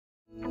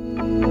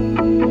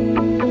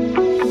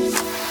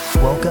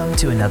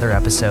Welcome to another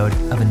episode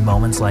of In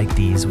Moments Like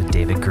These with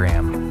David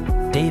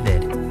Graham.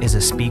 David is a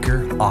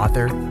speaker,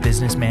 author,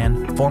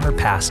 businessman, former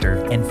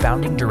pastor, and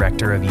founding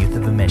director of Youth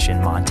of a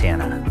Mission,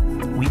 Montana.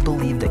 We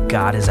believe that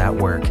God is at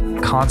work,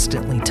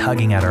 constantly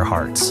tugging at our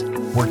hearts,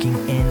 working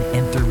in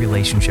and through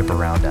relationship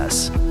around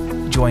us.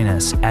 Join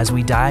us as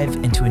we dive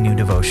into a new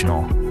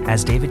devotional,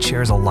 as David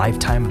shares a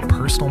lifetime of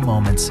personal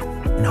moments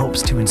and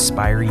hopes to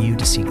inspire you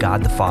to see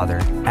God the Father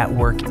at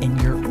work in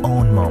your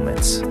own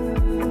moments.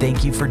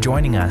 Thank you for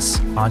joining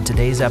us on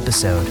today's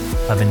episode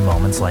of In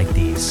Moments Like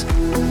These.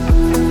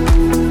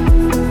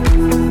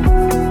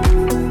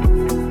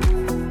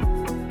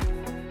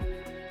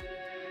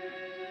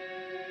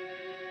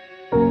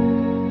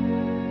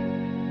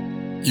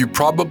 You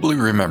probably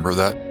remember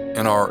that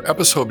in our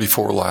episode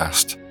before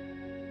last,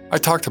 I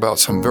talked about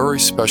some very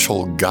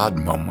special God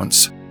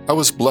moments I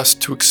was blessed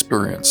to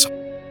experience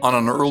on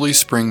an early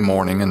spring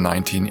morning in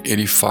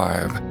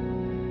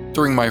 1985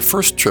 during my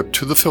first trip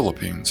to the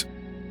Philippines.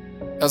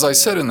 As I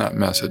said in that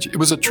message, it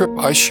was a trip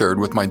I shared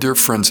with my dear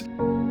friends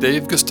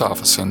Dave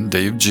Gustafson,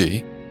 Dave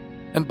G.,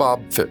 and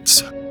Bob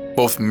Fitz,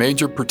 both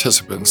major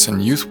participants in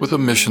Youth with a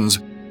Mission's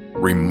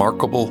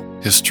remarkable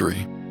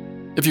history.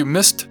 If you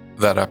missed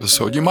that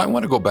episode, you might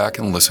want to go back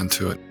and listen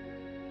to it.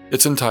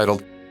 It's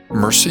entitled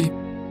Mercy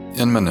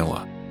in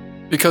Manila,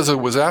 because it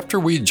was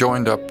after we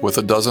joined up with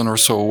a dozen or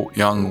so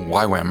young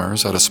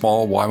YWAMers at a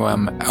small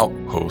YWAM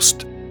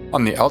outpost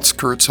on the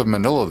outskirts of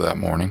Manila that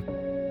morning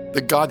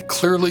that God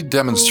clearly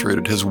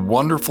demonstrated His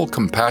wonderful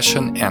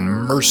compassion and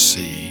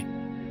mercy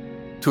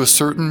to a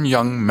certain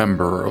young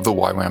member of the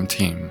YWAM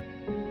team,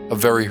 a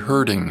very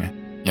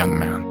hurting young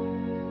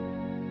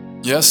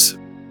man. Yes,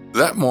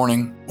 that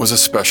morning was a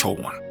special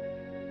one.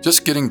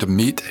 Just getting to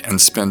meet and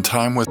spend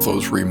time with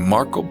those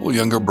remarkable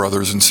younger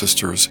brothers and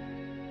sisters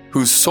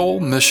whose sole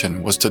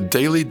mission was to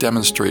daily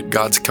demonstrate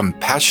God's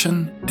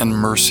compassion and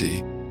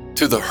mercy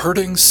to the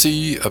hurting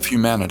sea of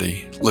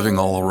humanity living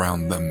all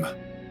around them.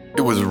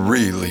 It was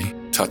really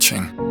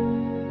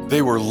touching.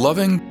 They were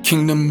loving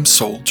kingdom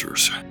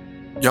soldiers,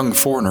 young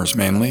foreigners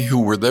mainly, who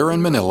were there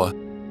in Manila,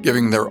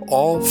 giving their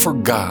all for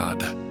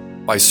God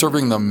by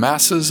serving the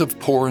masses of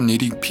poor and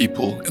needy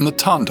people in the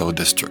Tondo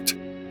district,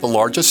 the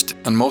largest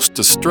and most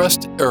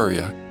distressed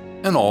area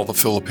in all the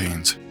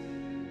Philippines.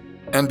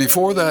 And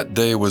before that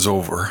day was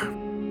over,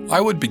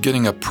 I would be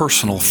getting a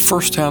personal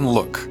first-hand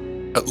look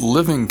at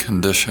living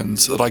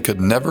conditions that I could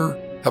never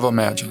have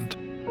imagined,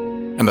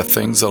 and the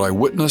things that I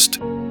witnessed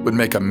would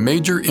make a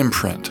major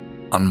imprint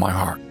on my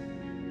heart.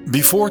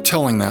 Before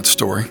telling that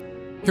story,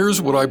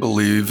 here's what I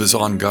believe is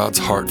on God's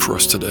heart for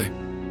us today.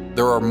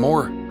 There are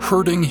more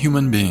hurting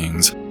human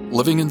beings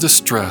living in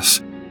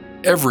distress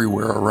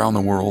everywhere around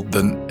the world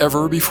than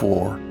ever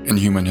before in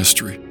human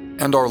history.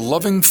 And our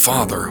loving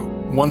Father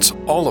wants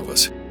all of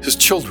us, His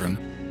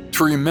children,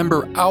 to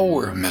remember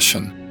our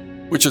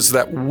mission, which is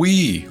that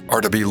we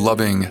are to be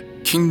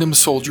loving kingdom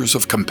soldiers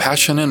of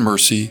compassion and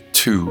mercy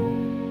too,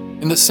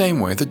 in the same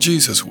way that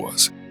Jesus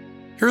was.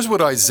 Here's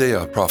what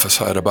Isaiah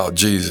prophesied about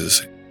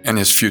Jesus and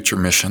His future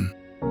mission.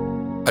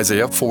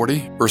 Isaiah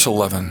 40, verse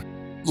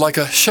 11. Like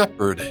a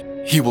shepherd,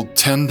 He will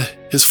tend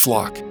His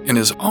flock. In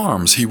His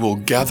arms He will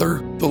gather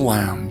the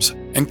lambs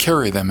and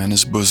carry them in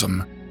His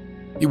bosom.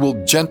 He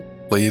will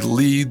gently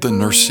lead the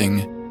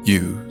nursing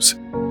ewes.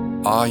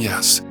 Ah,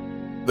 yes,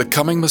 the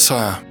coming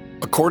Messiah,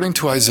 according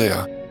to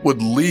Isaiah,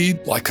 would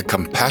lead like a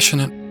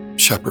compassionate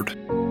shepherd.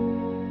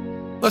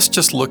 Let's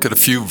just look at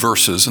a few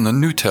verses in the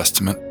New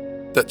Testament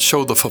that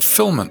show the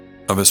fulfillment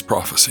of His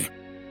prophecy.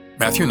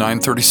 Matthew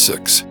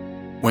 9:36.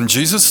 When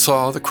Jesus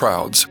saw the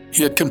crowds,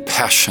 He had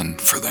compassion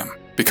for them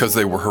because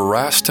they were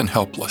harassed and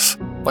helpless,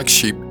 like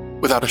sheep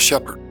without a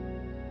shepherd.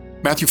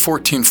 Matthew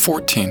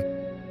 14:14.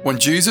 When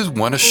Jesus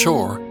went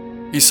ashore,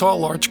 He saw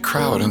a large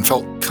crowd and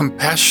felt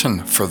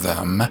compassion for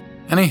them,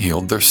 and He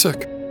healed their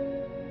sick.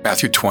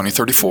 Matthew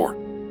 20:34.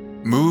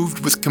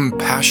 Moved with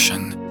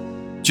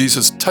compassion,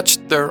 Jesus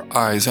touched their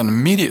eyes, and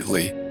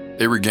immediately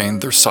they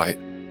regained their sight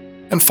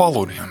and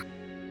followed Him.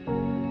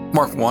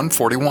 Mark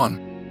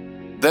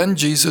 1:41. Then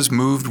Jesus,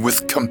 moved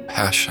with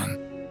compassion,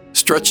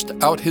 stretched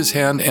out His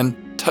hand and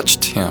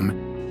touched him,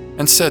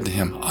 and said to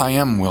him, I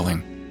am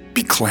willing,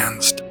 be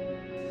cleansed.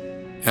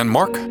 And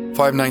Mark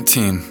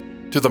 5:19.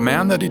 To the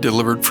man that He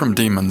delivered from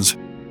demons,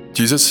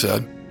 Jesus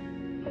said,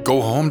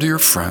 Go home to your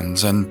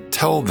friends and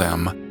tell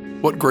them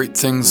what great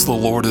things the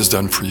Lord has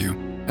done for you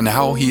and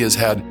how He has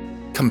had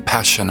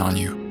compassion on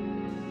you.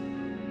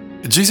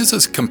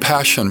 Jesus'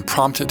 compassion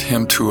prompted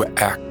Him to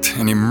act,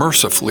 and He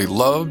mercifully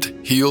loved,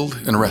 healed,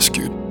 and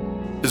rescued.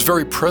 His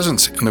very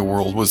presence in the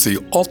world was the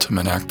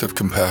ultimate act of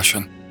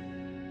compassion.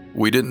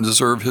 We didn't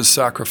deserve His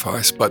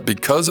sacrifice, but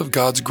because of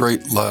God's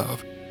great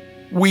love,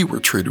 we were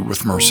treated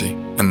with mercy,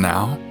 and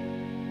now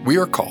we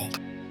are called.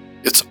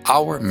 It's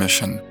our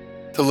mission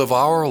to live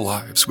our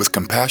lives with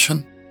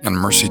compassion and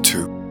mercy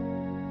too.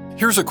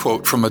 Here's a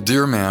quote from a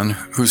dear man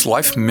whose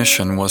life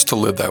mission was to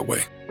live that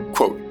way.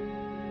 Quote,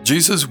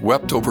 Jesus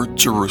wept over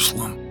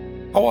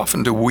Jerusalem. How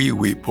often do we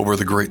weep over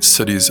the great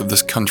cities of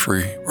this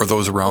country or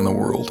those around the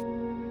world?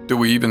 Do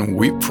we even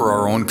weep for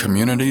our own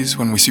communities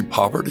when we see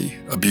poverty,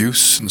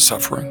 abuse, and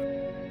suffering?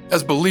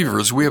 As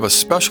believers, we have a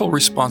special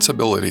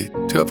responsibility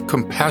to have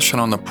compassion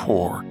on the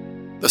poor,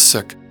 the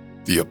sick,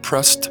 the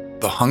oppressed,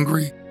 the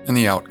hungry, and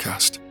the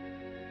outcast.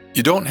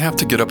 You don't have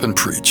to get up and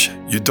preach.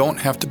 You don't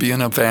have to be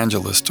an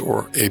evangelist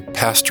or a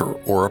pastor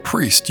or a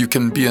priest. You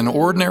can be an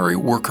ordinary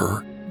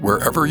worker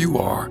wherever you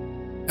are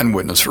and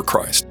witness for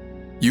Christ.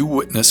 You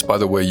witness by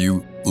the way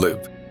you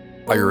live,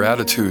 by your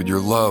attitude, your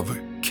love,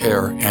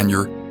 care, and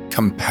your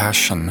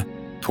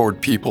compassion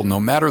toward people, no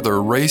matter their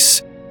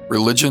race,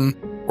 religion,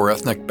 or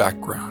ethnic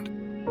background.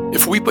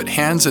 If we put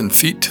hands and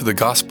feet to the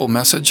gospel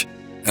message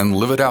and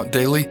live it out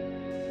daily,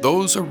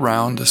 those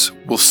around us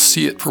will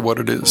see it for what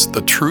it is,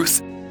 the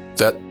truth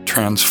that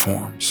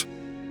transforms.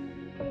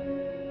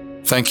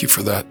 Thank you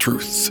for that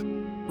truth,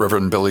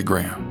 Reverend Billy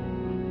Graham.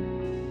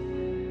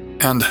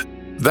 And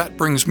that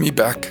brings me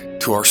back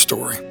to our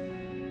story.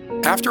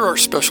 After our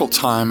special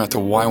time at the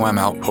YWAM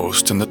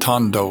outpost in the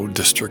Tondo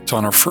district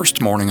on our first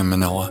morning in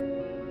Manila,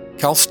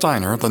 Cal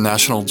Steiner, the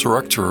national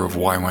director of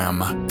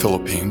YWAM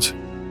Philippines,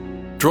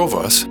 drove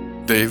us,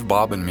 Dave,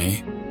 Bob, and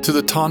me, to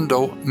the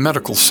Tondo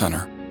Medical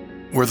Center,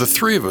 where the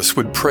three of us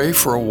would pray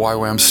for a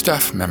YWAM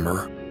staff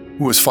member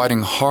who was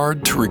fighting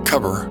hard to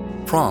recover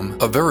from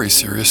a very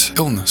serious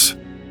illness.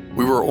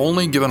 We were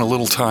only given a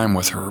little time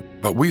with her,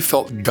 but we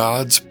felt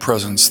God's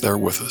presence there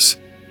with us.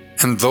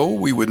 And though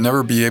we would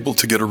never be able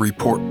to get a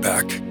report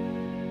back,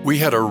 we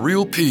had a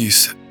real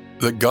peace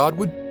that God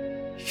would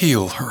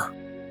heal her.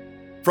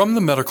 From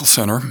the medical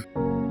center,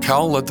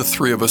 Cal led the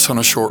three of us on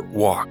a short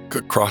walk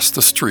across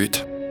the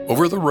street,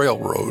 over the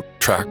railroad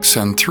tracks,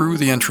 and through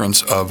the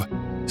entrance of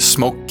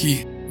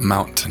Smokey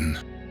Mountain.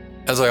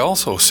 As I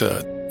also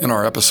said in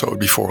our episode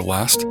before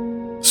last,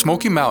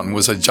 Smokey Mountain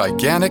was a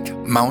gigantic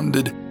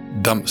mounded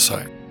dump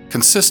site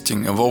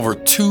consisting of over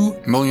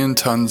 2 million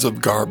tons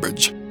of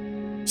garbage,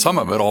 some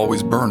of it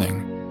always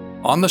burning,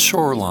 on the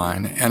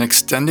shoreline and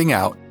extending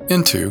out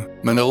into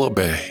Manila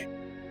Bay.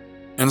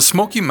 And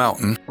Smokey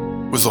Mountain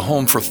was the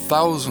home for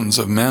thousands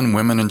of men,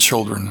 women, and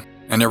children,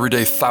 and every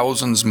day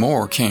thousands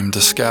more came to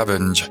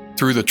scavenge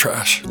through the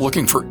trash,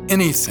 looking for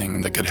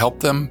anything that could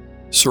help them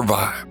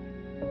survive.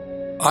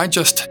 I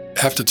just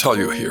have to tell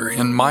you here,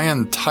 in my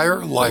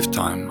entire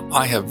lifetime,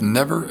 I have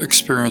never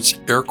experienced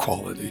air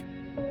quality,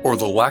 or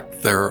the lack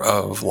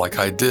thereof, like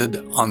I did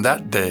on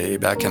that day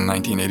back in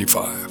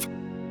 1985.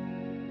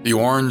 The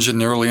orange and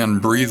nearly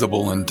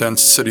unbreathable and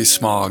dense city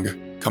smog,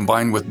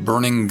 combined with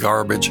burning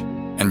garbage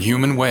and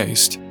human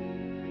waste,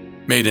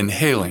 made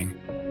inhaling,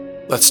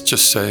 let's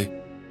just say,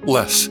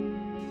 less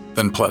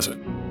than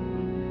pleasant.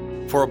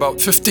 For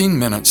about 15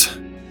 minutes,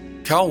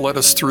 Cal led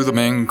us through the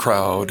main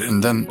crowd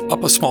and then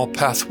up a small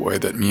pathway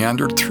that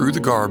meandered through the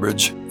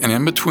garbage and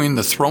in between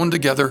the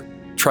thrown-together,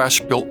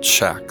 trash-built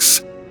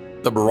shacks,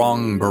 the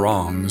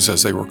barongs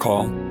as they were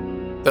called,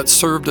 that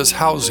served as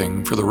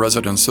housing for the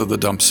residents of the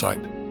dump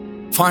site.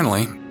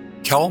 Finally,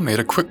 Cal made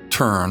a quick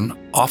turn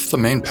off the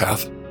main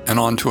path and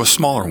onto a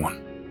smaller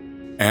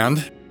one.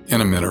 And,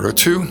 in a minute or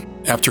two,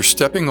 after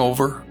stepping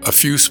over a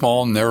few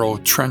small narrow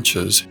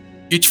trenches,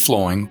 each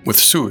flowing with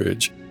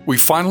sewage, we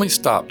finally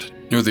stopped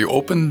near the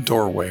open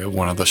doorway of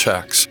one of the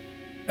shacks.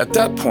 At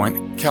that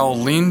point, Cal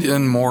leaned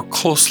in more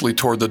closely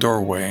toward the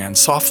doorway and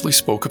softly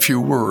spoke a few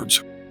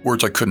words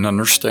I couldn't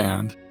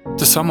understand,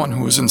 to someone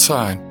who was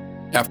inside.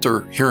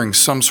 After hearing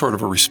some sort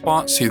of a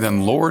response, he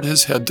then lowered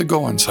his head to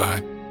go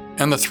inside,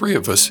 and the three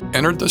of us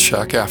entered the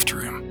shack after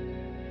him.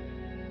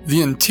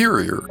 The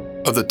interior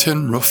of the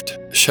tin-roofed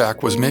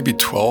shack was maybe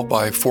 12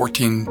 by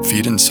 14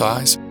 feet in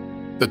size.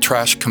 The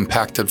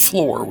trash-compacted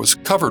floor was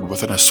covered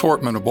with an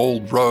assortment of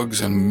old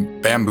rugs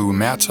and bamboo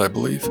mats, I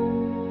believe.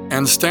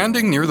 And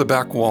standing near the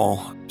back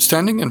wall,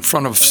 standing in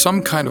front of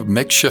some kind of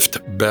makeshift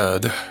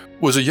bed,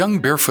 was a young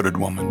barefooted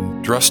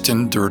woman dressed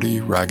in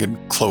dirty, ragged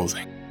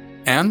clothing.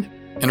 And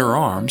in her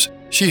arms,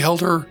 she held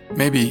her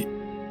maybe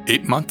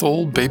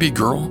 8-month-old baby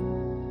girl.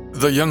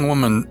 The young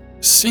woman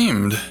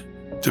seemed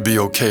to be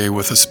okay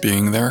with us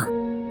being there,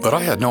 but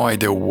I had no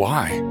idea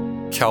why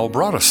Cal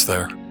brought us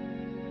there.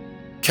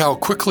 Cal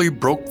quickly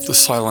broke the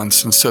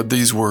silence and said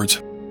these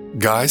words,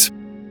 "Guys,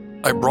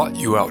 I brought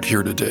you out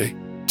here today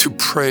to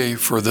pray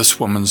for this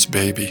woman's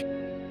baby.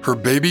 Her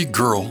baby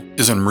girl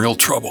is in real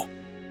trouble.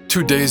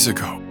 2 days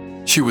ago,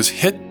 she was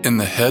hit in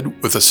the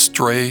head with a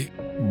stray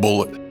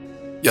bullet.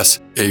 Yes,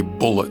 a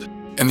bullet.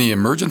 And the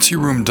emergency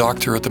room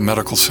doctor at the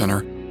medical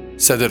center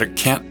said that it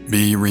can't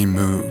be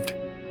removed.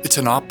 It's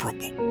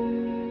inoperable."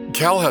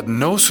 Cal had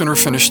no sooner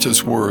finished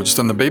his words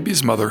than the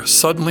baby's mother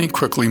suddenly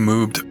quickly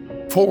moved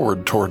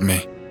forward toward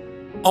me,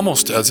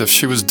 almost as if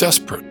she was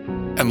desperate,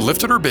 and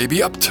lifted her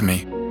baby up to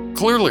me,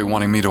 clearly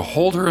wanting me to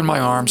hold her in my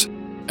arms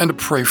and to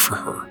pray for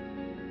her.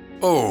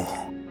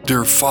 Oh,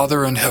 dear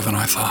Father in heaven,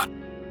 I thought,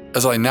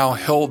 as I now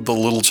held the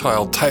little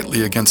child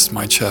tightly against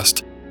my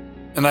chest,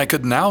 and I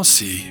could now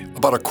see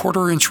about a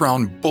 1/4-inch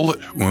round bullet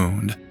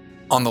wound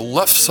on the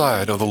left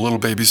side of the little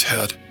baby's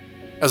head.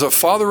 As a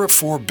father of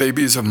 4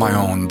 babies of my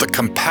own, the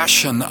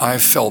compassion I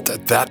felt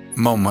at that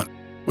moment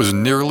was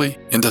nearly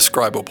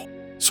indescribable.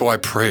 So I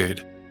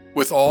prayed,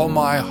 With all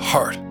my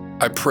heart,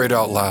 I prayed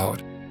out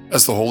loud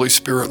as the Holy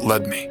Spirit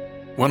led me.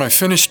 When I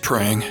finished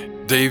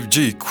praying, Dave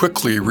G.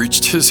 quickly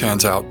reached his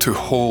hands out to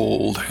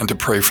hold and to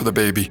pray for the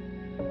baby.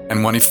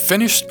 And when he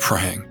finished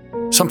praying,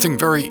 something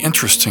very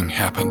interesting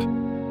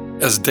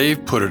happened. As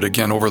Dave put it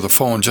again over the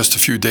phone just a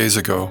few days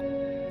ago,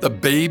 the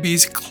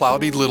baby's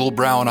cloudy little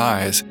brown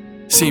eyes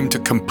seemed to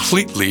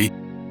completely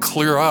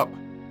clear up.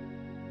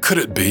 Could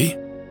it be?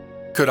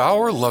 Could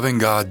our loving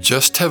God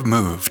just have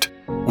moved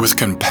with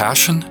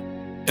compassion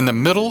in the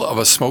middle of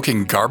a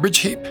smoking garbage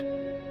heap?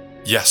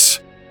 Yes,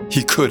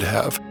 he could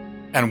have,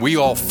 and we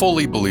all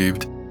fully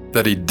believed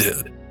that he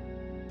did.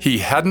 He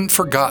hadn't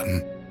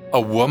forgotten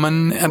a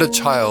woman and a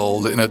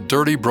child in a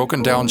dirty,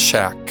 broken-down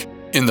shack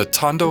in the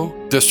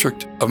Tondo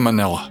district of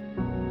Manila.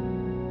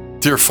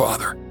 Dear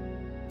Father,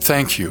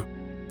 thank you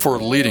for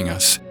leading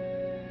us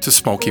to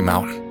Smoky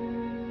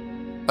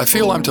Mountain. I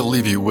feel I'm to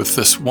leave you with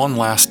this one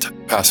last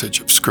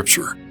passage of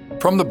Scripture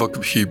from the book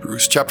of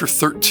Hebrews, chapter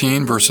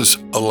 13, verses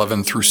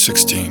 11 through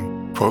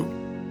 16. Quote,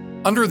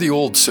 "Under the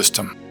old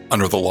system,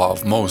 under the law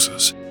of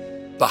Moses,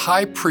 the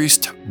high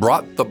priest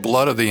brought the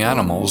blood of the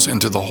animals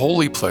into the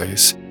holy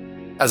place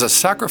as a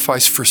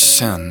sacrifice for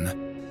sin,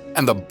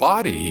 and the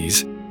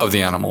bodies of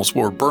the animals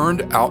were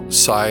burned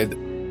outside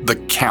the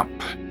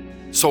camp.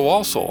 So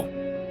also,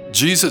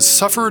 Jesus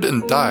suffered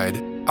and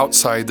died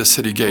outside the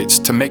city gates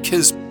to make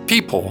his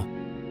people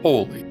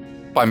holy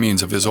by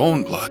means of his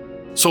own blood.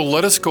 So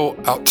let us go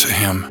out to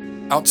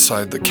him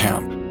outside the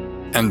camp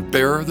and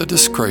bear the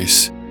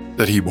disgrace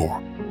that he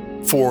bore.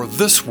 For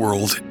this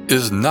world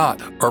is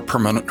not our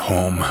permanent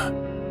home.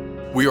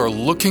 We are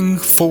looking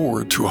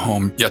forward to a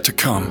home yet to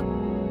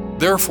come.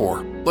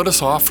 Therefore, let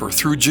us offer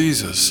through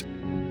Jesus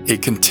a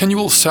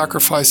continual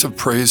sacrifice of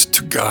praise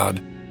to God,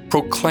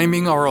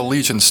 proclaiming our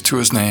allegiance to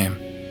his name.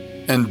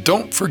 And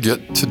don't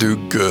forget to do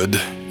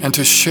good and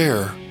to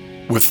share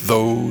with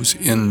those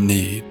in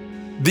need.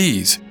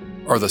 These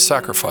are the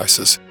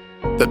sacrifices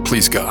that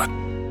please God."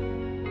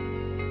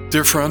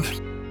 Dear friend,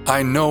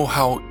 I know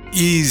how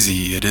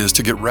easy it is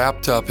to get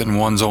wrapped up in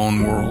one's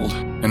own world,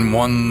 in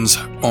one's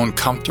own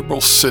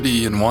comfortable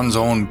city, in one's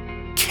own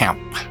camp,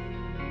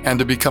 and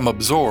to become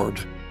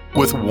absorbed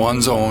with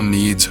one's own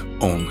needs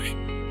only.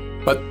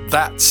 But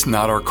that's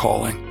not our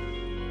calling.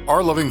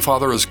 Our loving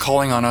Father is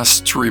calling on us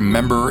to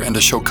remember and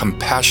to show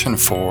compassion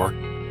for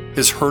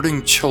his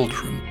hurting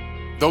children,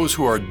 those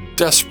who are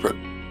desperate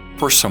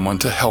for someone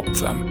to help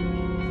them.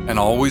 And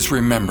always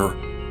remember,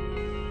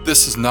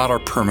 this is not our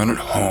permanent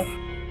home.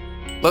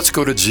 Let's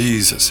go to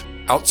Jesus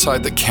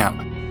outside the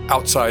camp,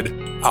 outside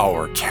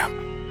our camp.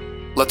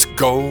 Let's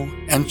go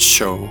and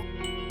show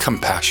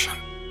compassion.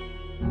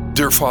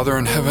 Dear Father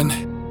in heaven,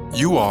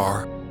 you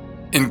are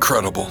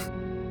incredible.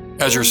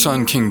 As your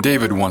son King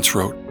David once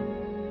wrote,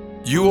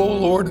 "You, O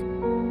Lord,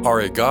 are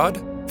a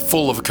God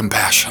full of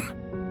compassion."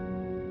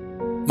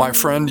 My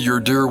friend, your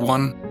dear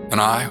one, and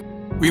I,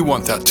 we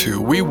want that too.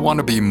 We want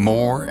to be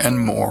more and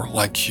more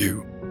like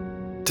you,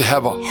 to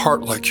have a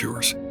heart like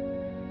yours.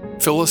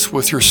 Fill us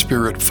with your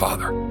Spirit,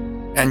 Father,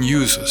 and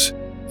use us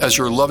as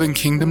your loving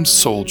kingdom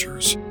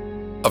soldiers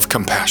of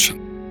compassion.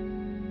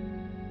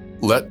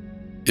 Let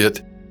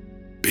it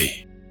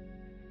be.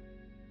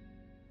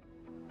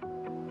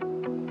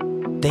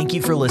 Thank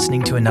you for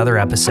listening to another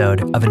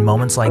episode of In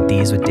Moments Like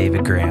These with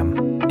David Graham.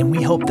 And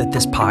we hope that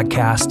this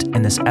podcast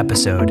and this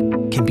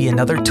episode can be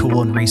another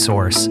tool and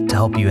resource to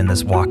help you in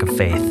this walk of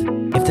faith.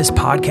 If this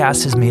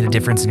podcast has made a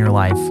difference in your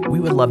life, we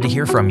would love to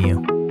hear from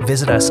you.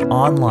 Visit us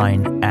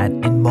online at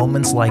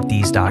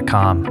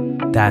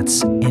inmomentslikethese.com.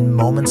 That's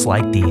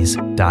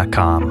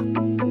inmomentslikethese.com.